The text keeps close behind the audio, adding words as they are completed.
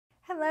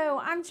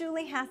Hello, I'm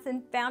Julie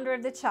Hasson, founder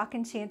of the Chalk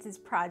and Chances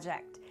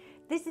Project.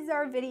 This is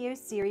our video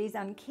series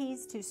on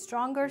keys to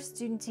stronger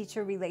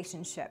student-teacher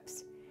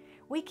relationships.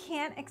 We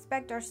can't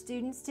expect our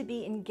students to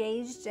be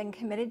engaged and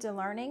committed to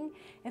learning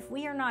if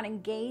we are not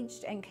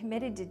engaged and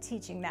committed to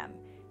teaching them.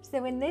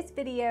 So in this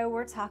video,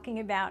 we're talking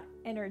about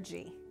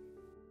energy.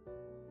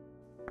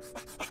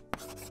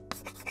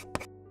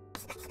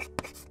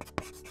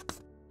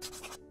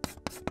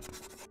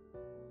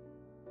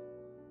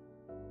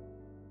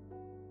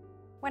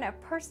 When a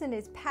person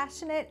is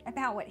passionate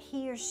about what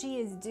he or she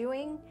is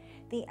doing,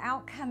 the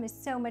outcome is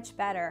so much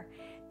better.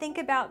 Think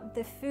about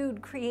the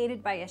food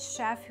created by a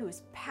chef who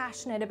is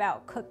passionate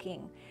about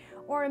cooking,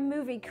 or a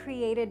movie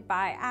created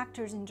by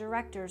actors and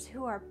directors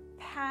who are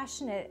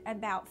passionate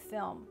about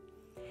film.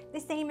 The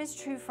same is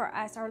true for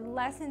us. Our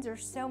lessons are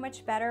so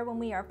much better when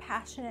we are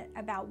passionate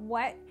about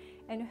what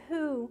and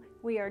who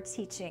we are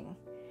teaching.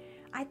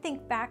 I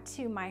think back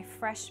to my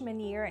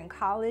freshman year in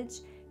college,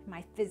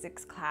 my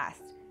physics class.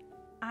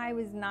 I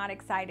was not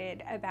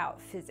excited about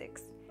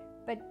physics,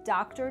 but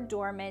Dr.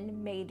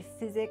 Dorman made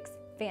physics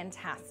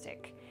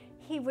fantastic.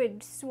 He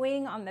would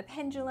swing on the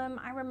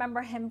pendulum. I remember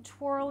him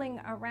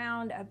twirling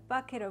around a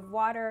bucket of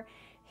water.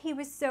 He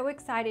was so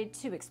excited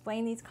to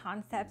explain these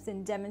concepts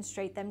and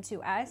demonstrate them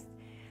to us.